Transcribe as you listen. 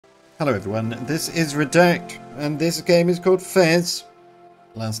Hello everyone, this is Redact, and this game is called FEZ.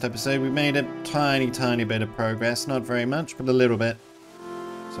 Last episode we made a tiny bit of progress, not very much, but a little bit.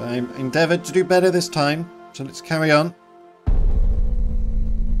 So I endeavoured to do better this time, so let's carry on.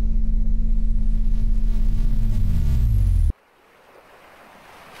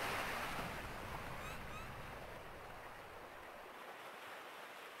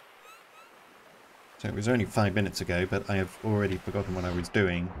 So it was only 5 minutes ago, but I have already forgotten what I was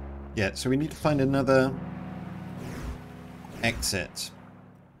doing. Yeah, so we need to find another exit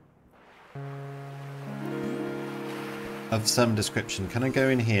of some description. Can I go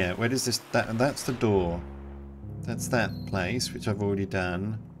in here? Where does this... That's the door. That's that place, which I've already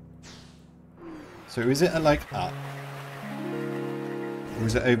done. So is it like up? Or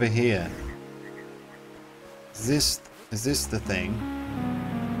is it over here? Is this the thing?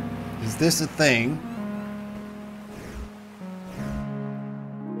 Is this a thing?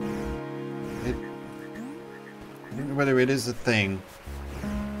 I don't know whether it is a thing.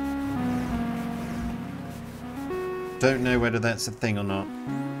 Don't know whether that's a thing or not.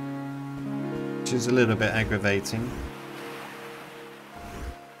 Which is a little bit aggravating.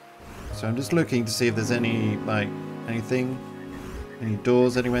 So I'm just looking to see if there's any, like, anything. Any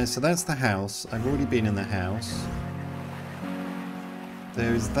doors anywhere. So that's the house. I've already been in the house.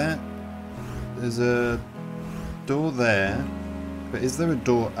 There's that. There's a door there. But is there a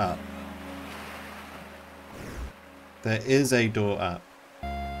door up? There is a door up.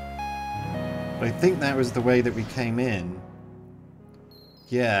 But I think that was the way that we came in.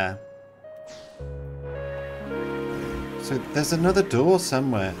 Yeah. So there's another door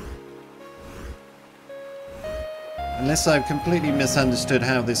somewhere. Unless I've completely misunderstood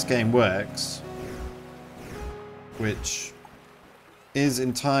how this game works. Which is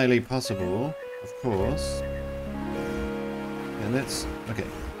entirely possible, of course. And let's... Okay.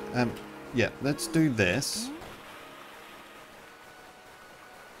 Yeah, let's do this.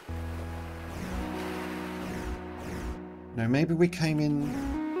 No, maybe we came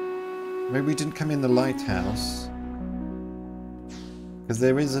in... Maybe we didn't come in the lighthouse. Because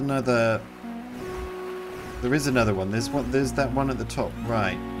there is another... There is another one. There's that one at the top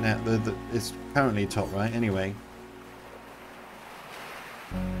right. Now, it's currently top right, anyway.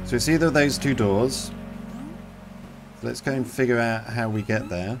 So it's either of those two doors. So let's go and figure out how we get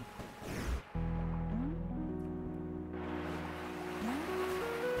there.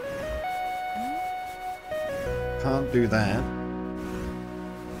 Can't do that.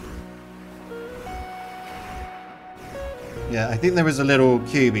 Yeah, I think there was a little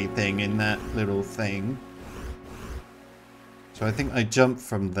cubey thing in that little thing. So I think I jumped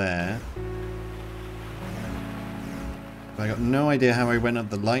from there. But I got no idea how I went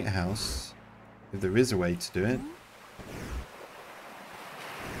up the lighthouse. If there is a way to do it.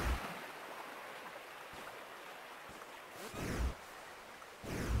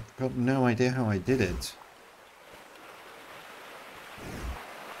 Got no idea how I did it.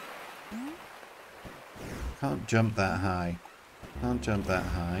 Can't jump that high. Can't jump that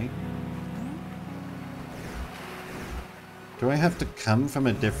high. Do I have to come from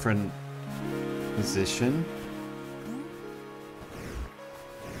a different position?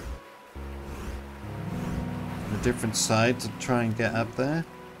 A different side to try and get up there?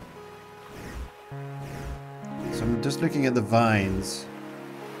 So I'm just looking at the vines.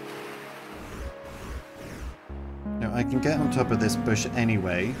 Now I can get on top of this bush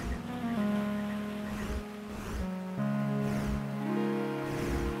anyway.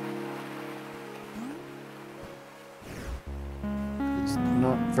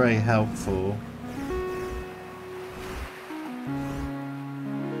 Very helpful.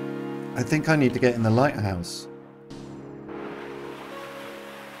 I think I need to get in the lighthouse.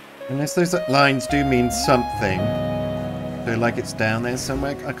 Unless those lines do mean something. So like it's down there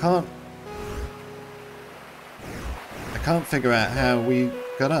somewhere. I can't figure out how we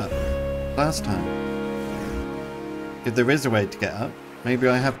got up last time. If there is a way to get up, maybe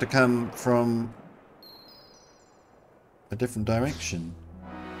I have to come from a different direction.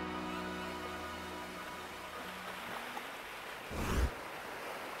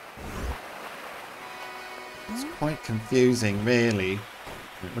 It's quite confusing, really.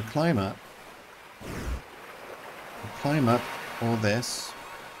 We'll climb up. We'll climb up all this.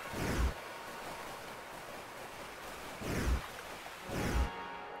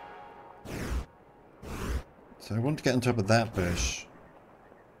 So I want to get on top of that bush.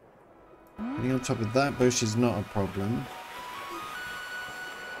 Getting on top of that bush is not a problem.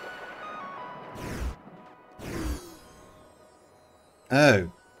 Oh,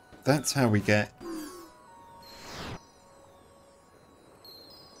 that's how we get...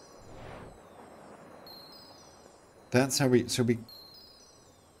 That's how we... So we...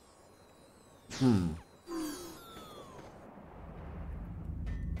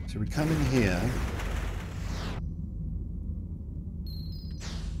 So we come in here.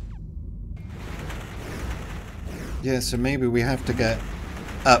 Yeah, so maybe we have to get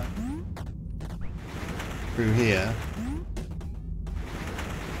up through here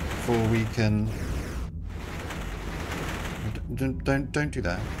before we can... Don't do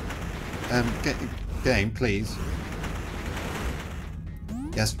that. Get game, please.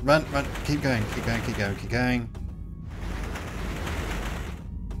 Yes, run, keep going.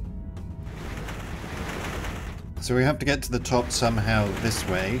 So we have to get to the top somehow this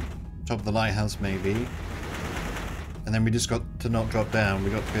way. Top of the lighthouse, maybe. And then we just got to not drop down.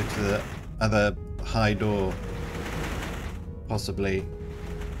 We got to go to the other high door. Possibly.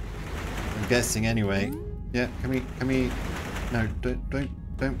 I'm guessing anyway. Yeah, can we... No, don't.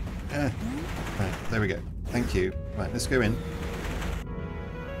 Right, there we go. Thank you. Right, let's go in.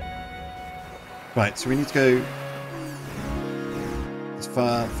 Right, so we need to go as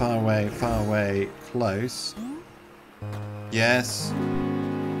far away, close. Yes.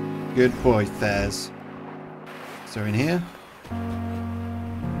 Good boy, Fez. So in here.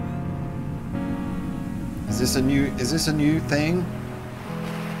 Is this a new thing?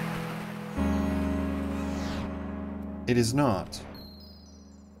 It is not.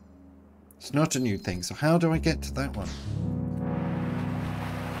 It's not a new thing, so how do I get to that one?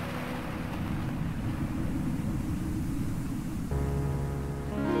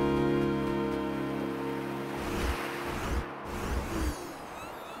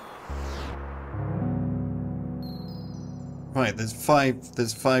 Right, there's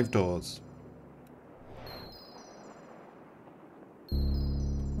five doors.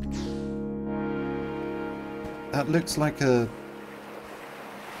 That looks like a...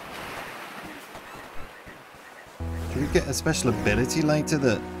 Do we get a special ability later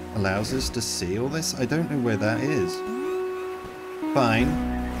that allows us to see all this? I don't know where that is. Fine.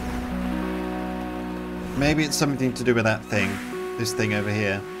 Maybe it's something to do with that thing. This thing over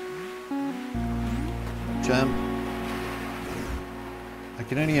here. Jump. I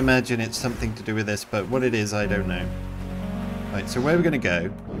can only imagine it's something to do with this, but what it is, I don't know. Right, so where are we going to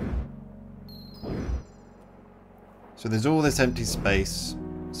go? So there's all this empty space.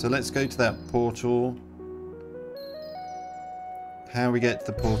 So let's go to that portal. How we get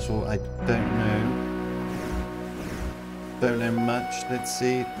to the portal, I don't know. Don't know much. Let's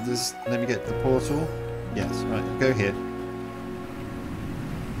see. Let me get to the portal. Yes, right, go here.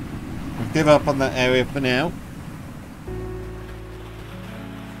 We'll give up on that area for now.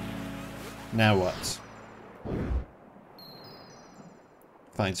 Now what?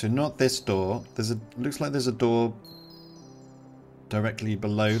 Fine, so not this door. Looks like there's a door directly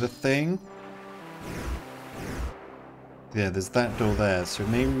below the thing. Yeah, there's that door there. So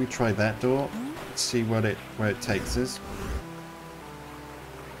maybe we try that door. Let's see where it takes us.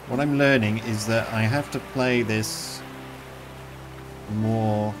 What I'm learning is that I have to play this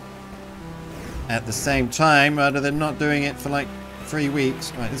more at the same time rather than not doing it for like 3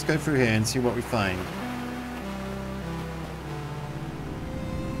 weeks. Right, let's go through here and see what we find.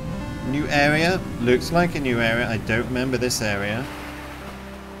 New area. Looks like a new area. I don't remember this area.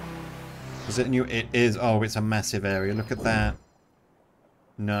 Is it new? It is. Oh, it's a massive area. Look at that.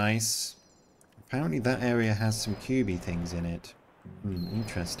 Nice. Apparently that area has some cubey things in it.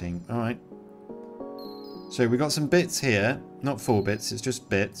 Interesting. Alright. So we got some bits here. Not full bits, it's just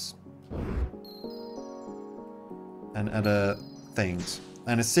bits. And other things.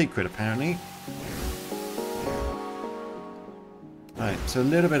 And a secret, apparently. Right, so a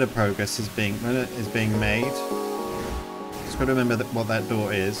little bit of progress is being made. Just got to remember what that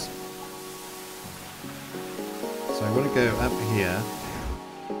door is. So I want to go up here.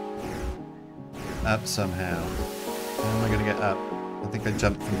 Up somehow. How am I going to get up? I think I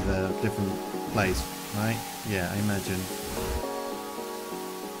jumped from the different place, right? Yeah, I imagine.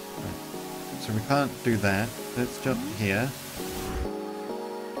 Right. So we can't do that. Let's jump here.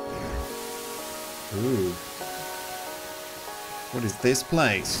 Ooh. What is this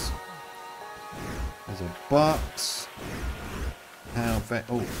place? There's a box.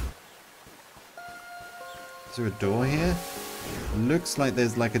 Oh. Is there a door here? It looks like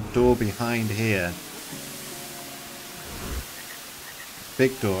there's like a door behind here.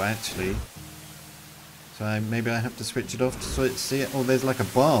 Big door, actually. So maybe I have to switch it off to see it. Oh, there's like a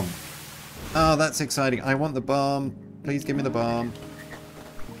bomb. Oh, that's exciting. I want the bomb. Please give me the bomb.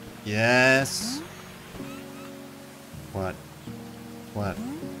 Yes. What? What?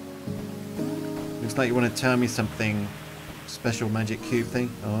 Looks like you want to tell me something. Special magic cube thing.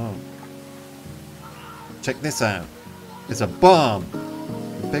 Oh. Check this out. is a bomb.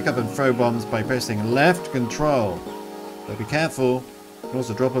 You pick up and throw bombs by pressing left control. So be careful. You can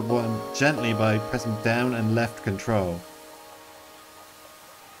also drop a bomb gently by pressing down and left control.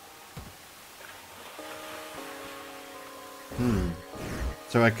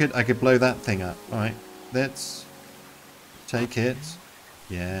 So I could blow that thing up. Alright. Let's take it.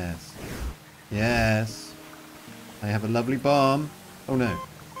 Yes. Yes. I have a lovely bomb. Oh no.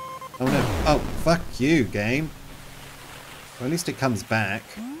 Oh no. Oh, fuck you, game. Well, at least it comes back.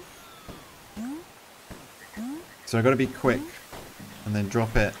 So I gotta be quick. And then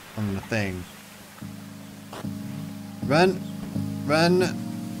drop it on the thing. Run! Run!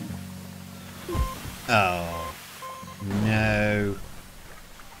 Oh. No.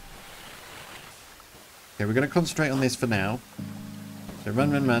 Okay, we're gonna concentrate on this for now. So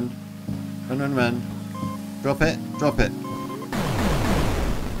run, run, run. Run, run, run. Drop it. Drop it.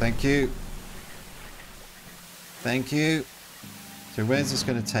 Thank you. Thank you. So where's this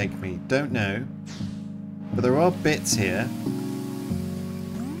going to take me? Don't know. But there are bits here.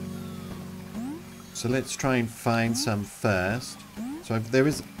 So let's try and find some first. So there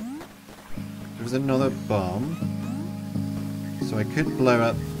is another bomb. So I could blow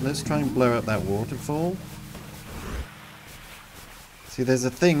up. Let's try and blow up that waterfall. See, there's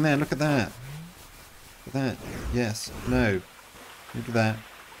a thing there. Look at that. Look at that. Yes. No. Look at that.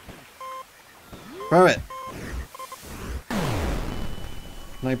 Throw it.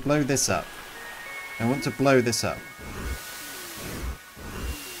 Can I blow this up? I want to blow this up.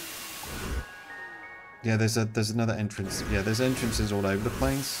 Yeah, there's another entrance. Yeah, there's entrances all over the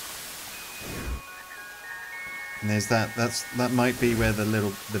place. And there's that. That might be where the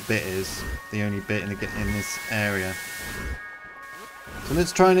bit is. The only bit in this area. So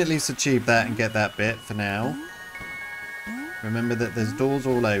let's try and at least achieve that and get that bit for now. Remember that there's doors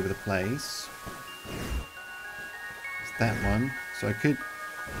all over the place. It's that one. So I could...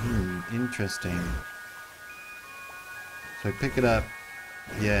 interesting. So pick it up.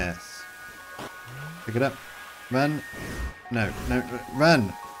 Yes. Pick it up. Run. No, no,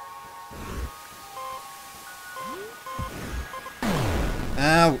 run!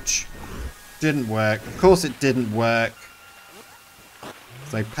 Ouch! Didn't work. Of course it didn't work.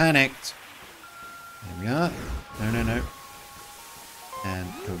 So I panicked. There we are. No, no, no. And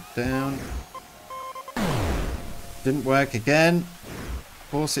go down. Didn't work again. Of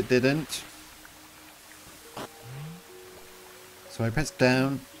course it didn't. So I pressed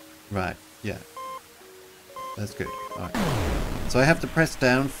down. Right, yeah. That's good. Alright. So I have to press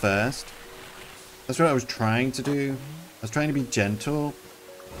down first. That's what I was trying to do. I was trying to be gentle.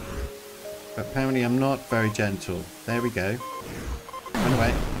 But apparently I'm not very gentle. There we go. Run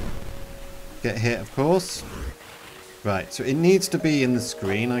away. Get hit, of course. Right, so it needs to be in the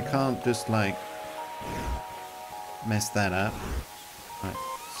screen. I can't just, like, mess that up. Right,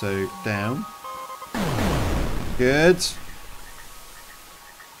 so down. Good.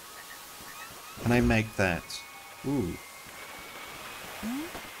 Can I make that? Ooh.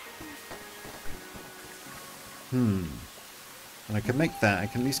 And I can make that. I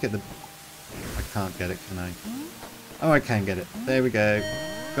can at least get the... I can't get it, can I? Oh, I can get it. There we go.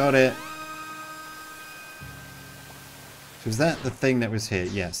 Got it. So is that the thing that was here?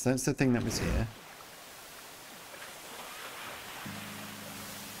 Yes, that's the thing that was here.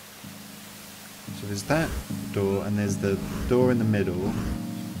 So there's that door, and there's the door in the middle.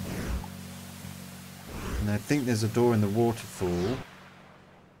 And I think there's a door in the waterfall.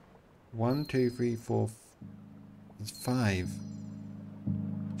 1, 2, 3, 4... There's 5.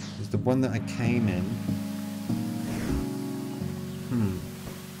 There's the one that I came in.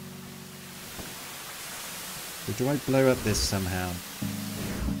 So do I blow up this somehow?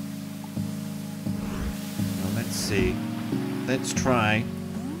 Well, let's see. Let's try.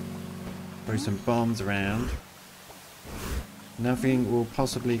 Throw some bombs around. Nothing will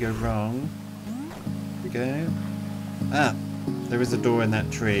possibly go wrong. Here we go. Ah! There is a door in that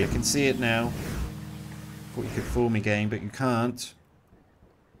tree. I can see it now. Thought you could fool me, game, but you can't.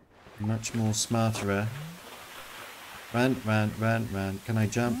 Much more smarter. Run, run, run, run. Can I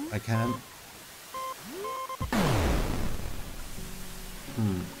jump? I can.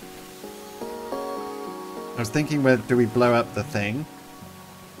 I was thinking, where do we blow up the thing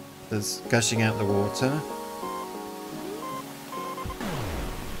that's gushing out the water?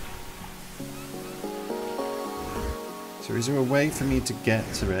 So is there a way for me to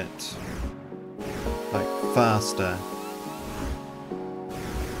get to it? Like, faster?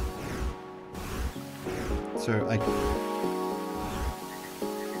 So I...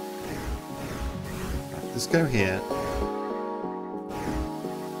 Let's go here.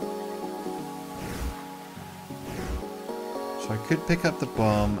 So I could pick up the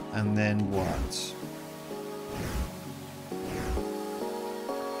bomb and then what?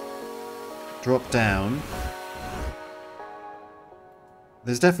 Drop down.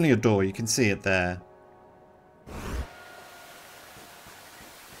 There's definitely a door. You can see it there.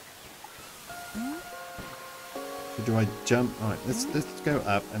 So do I jump? Alright, let's go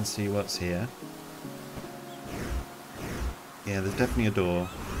up and see what's here. Yeah, there's definitely a door.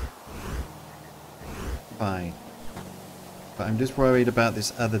 Fine. But I'm just worried about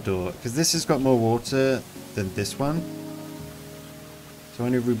this other door. Because this has got more water than this one. So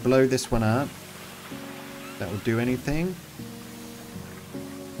only if we blow this one up, that will do anything.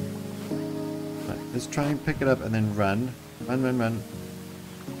 Right, let's try and pick it up and then run. Run, run, run.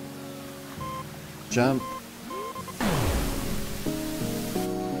 Jump.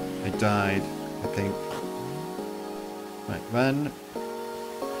 I died, I think. Right, run.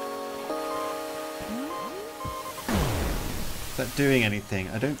 Is that doing anything?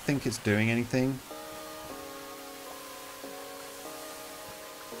 I don't think it's doing anything.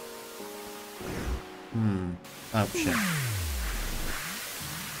 Oh, shit.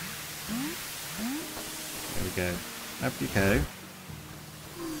 There we go. Up you go.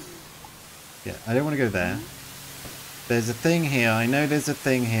 Yeah, I don't want to go there. There's a thing here. I know there's a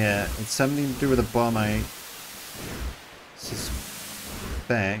thing here. It's something to do with a bomb, I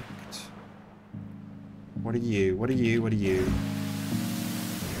suspect. What are you? What are you? What are you?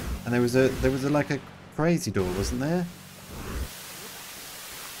 And there was a like a crazy door, wasn't there?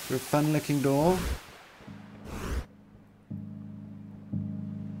 Is there a fun-looking door?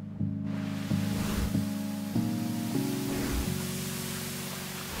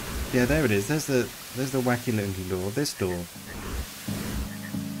 Yeah, there it is. There's the wacky looking door. This door.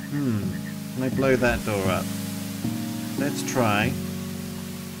 Can I blow that door up? Let's try.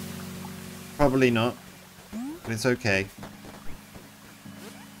 Probably not. But it's okay.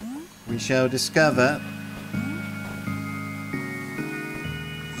 We shall discover.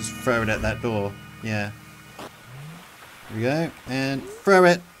 Just throw it at that door. Yeah. Here we go. And throw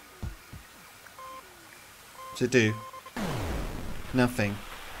it. What's it do? Nothing.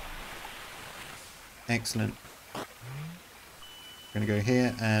 Excellent. We're going to go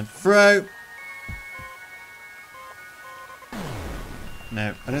here and throw.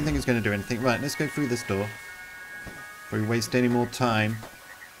 No, I don't think it's going to do anything. Right, let's go through this door. Before we waste any more time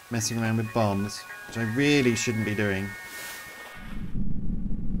messing around with bombs, which I really shouldn't be doing.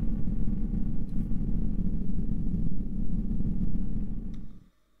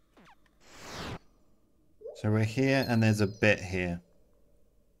 So we're here and there's a bit here.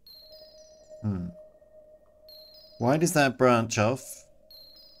 Why does that branch off?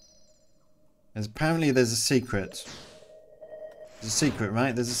 Apparently there's a secret. There's a secret,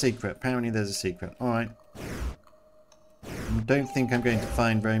 right? There's a secret. Apparently there's a secret. Alright. I don't think I'm going to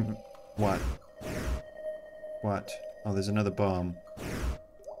find very... What? What? Oh, there's another bomb.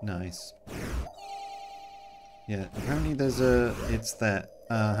 Nice. Yeah, apparently there's a... It's there.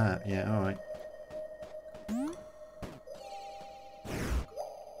 Yeah, alright.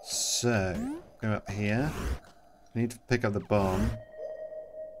 So, go up here. I need to pick up the bomb.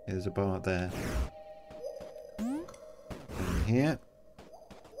 Yeah, there's a bomb up there. Go here.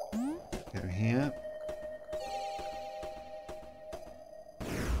 Go here.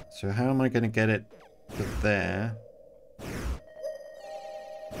 So how am I going to get it to there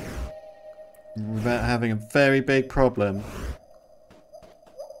without having a very big problem?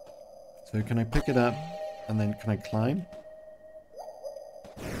 So can I pick it up and then can I climb?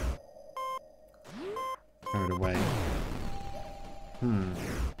 Throw it away.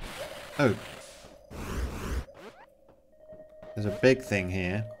 Oh. There's a big thing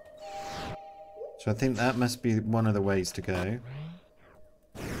here. So I think that must be one of the ways to go.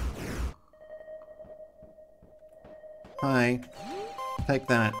 Hi. Take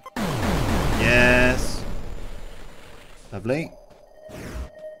that. Yes. Lovely.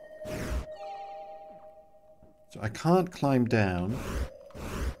 So I can't climb down.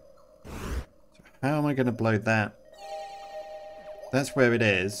 So how am I going to blow that? That's where it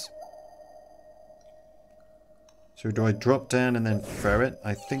is. So do I drop down and then throw it?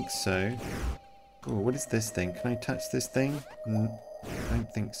 I think so. Oh, what is this thing? Can I touch this thing? I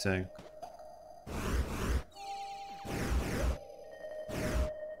don't think so.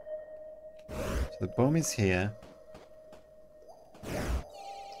 So the bomb is here.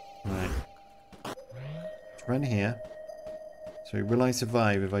 Right. Let's run here. So will I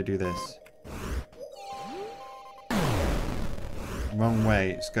survive if I do this? Wrong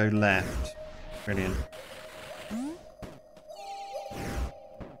way. Let's go left. Brilliant.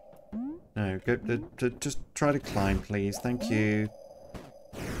 No, go, just try to climb, please. Thank you.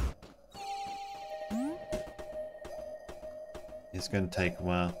 It's going to take a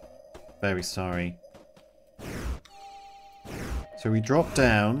while. Very sorry. So we drop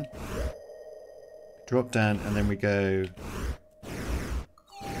down, and then we go...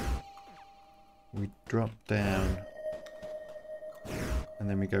 We drop down, and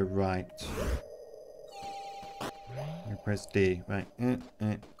then we go right. We press D, right. And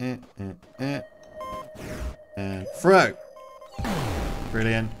throw!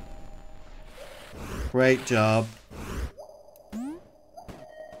 Brilliant. Great job.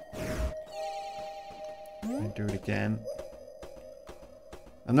 Do it again.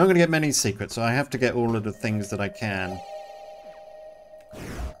 I'm not going to get many secrets, so I have to get all of the things that I can.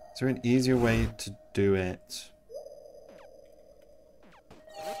 Is there an easier way to do it?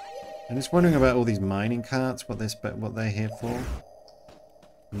 I'm just wondering about all these mining carts, what they're here for.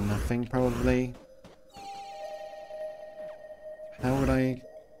 Nothing, probably. How would I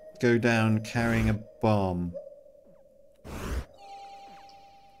go down carrying a bomb?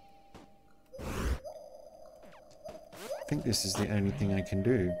 I think this is the only thing I can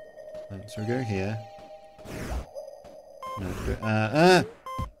do. Right, so we go here. No, that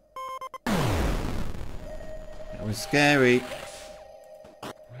was scary.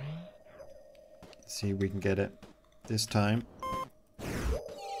 Let's see if we can get it this time.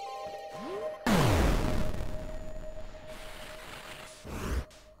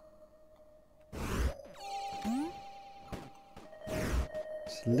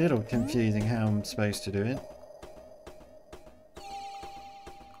 It's a little confusing how I'm supposed to do it.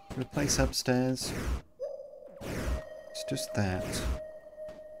 A place upstairs. It's just that.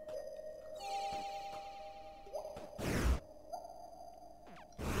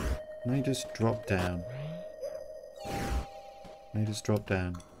 Can I just drop down? Can I just drop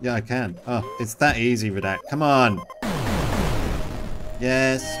down? Yeah, I can. Oh, it's that easy, Redact. Come on!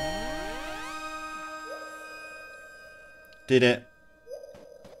 Yes! Did it.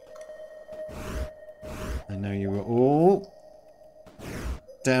 I know you were all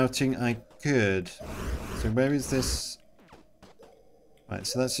doubting I could. So where is this? Right,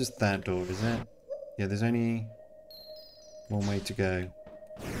 so that's just that door, is it? Yeah, there's only one way to go.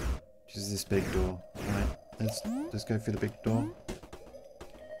 Which is this big door. Alright, let's go through the big door.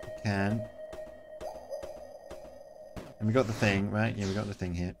 We can. And we got the thing, right? Yeah, we got the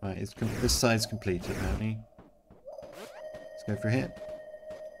thing here. Right, this side's complete apparently. Let's go through here.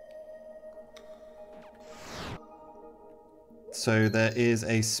 So there is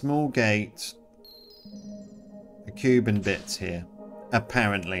a small gate, a cube and bits here,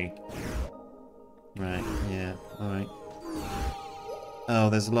 apparently. Right, yeah, alright. Oh,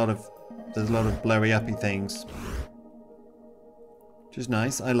 there's a lot of blowy uppy things. Which is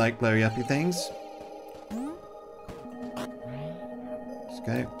nice. I like blowy uppy things. Let's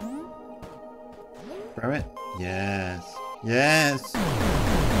go. Throw it. Yes. Yes!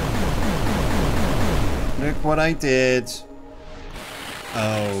 Look what I did.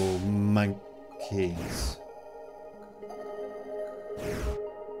 Oh, monkeys.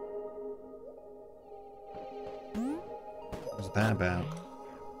 What was that about?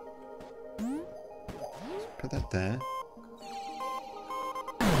 Let's put that there.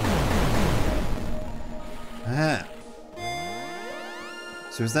 Ah!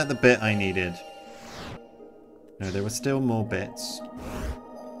 So is that the bit I needed? No, there were still more bits.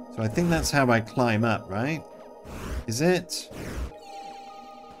 So I think that's how I climb up, right? Is it?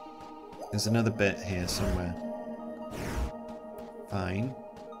 There's another bit here somewhere. Fine.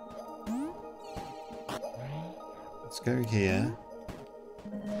 Let's go here.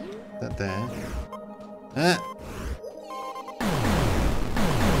 That there. Ah!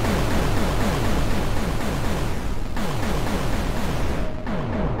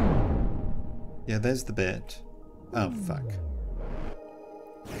 Yeah, there's the bit. Oh, fuck.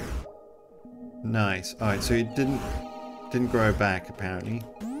 Nice. Alright, so it didn't grow back, apparently.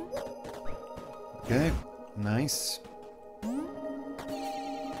 Okay, nice.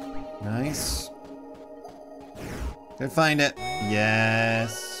 Nice. Go find it.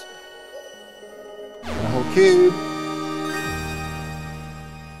 Yes. Got a whole cube.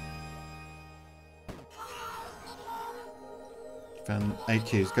 Found 8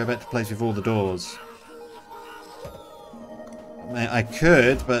 cubes. Go back to the place with all the doors. I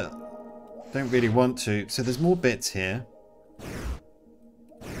could, but don't really want to. So there's more bits here.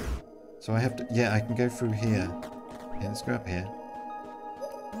 So I have to... Yeah, I can go through here. Yeah, let's go up here.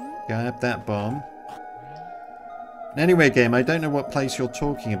 Grab that bomb. Anyway, game, I don't know what place you're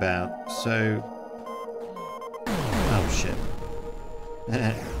talking about, so... Oh, shit.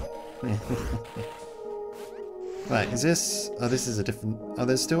 Right, is this... Oh, this is a different... Oh,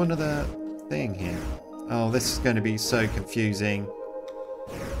 there's still another thing here. Oh, this is going to be so confusing.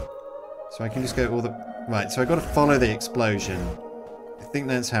 So I can just go all the... Right, so I've got to follow the explosion. I think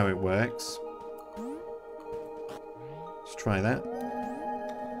that's how it works. Let's try that.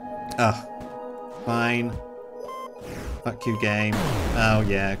 Ah, fine. Fuck you, game. Oh,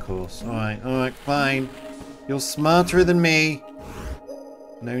 yeah, of course. Alright, fine. You're smarter than me.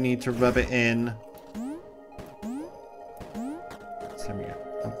 No need to rub it in. So there we go.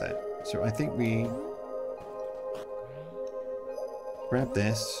 Up there. So I think we... grab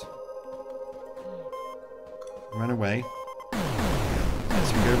this. Run away. So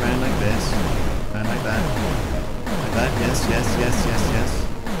we go around like this. Around like that. Like that. Yes, yes, yes, yes, yes.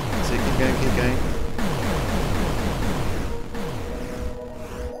 So keep going, keep going.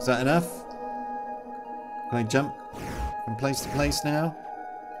 Is that enough? Can I jump from place to place now?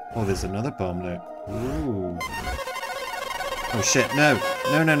 Oh, there's another bomb, look. Ooh. Oh shit, no.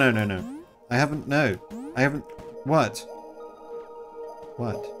 No, no, no, no, no. I haven't, no. I haven't, what?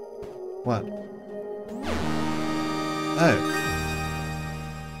 What? What? Oh.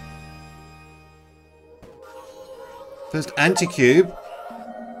 First anti-cube?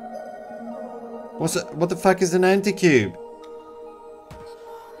 What the fuck is an anti-cube?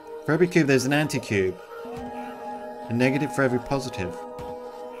 For every cube there's an anti-cube. A negative for every positive.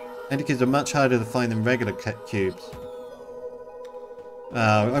 Anti-cubes are much harder to find than regular cubes.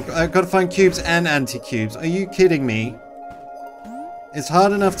 Oh, I've got to find cubes and anti-cubes. Are you kidding me? It's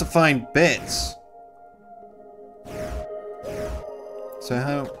hard enough to find bits. So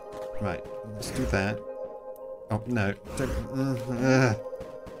how... Right, let's do that. Oh, no.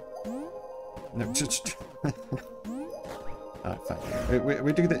 No, just... Alright, fine.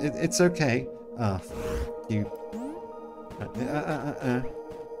 We do that. It's okay. Ah, oh, you... Right,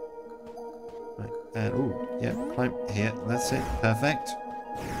 and... Ooh, yeah, climb here. That's it. Perfect.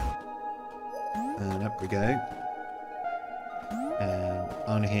 And up we go. And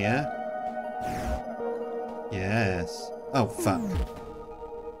on here. Yes. Oh, fuck.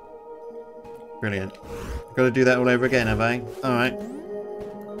 Brilliant. I've got to do that all over again, have I? Alright.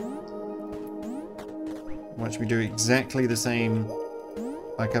 Watch me do exactly the same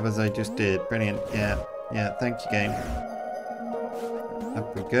like as I just did. Brilliant. Yeah. Yeah, thank you, game.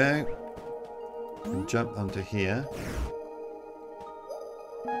 Up we go. And jump onto here.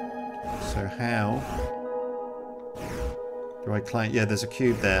 So how do I climb? Yeah, there's a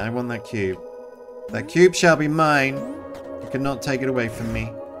cube there. I want that cube. That cube shall be mine. You cannot take it away from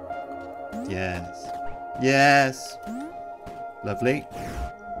me. Yes. Yes. Lovely.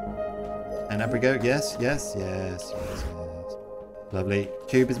 And up we go. Yes, yes, yes, yes, yes. Lovely.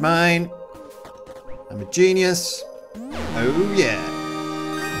 Cube is mine. I'm a genius. Oh, yeah.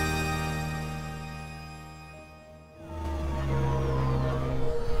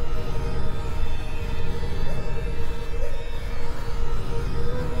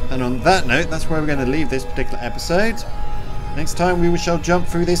 And on that note, that's where we're going to leave this particular episode. Next time we shall jump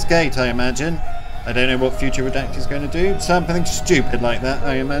through this gate, I imagine. I don't know what future Redact is going to do. Something stupid like that,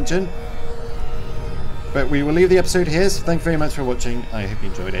 I imagine. But we will leave the episode here, so thank you very much for watching. I hope you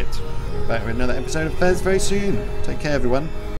enjoyed it. Back with another episode of FEZ very soon. Take care, everyone.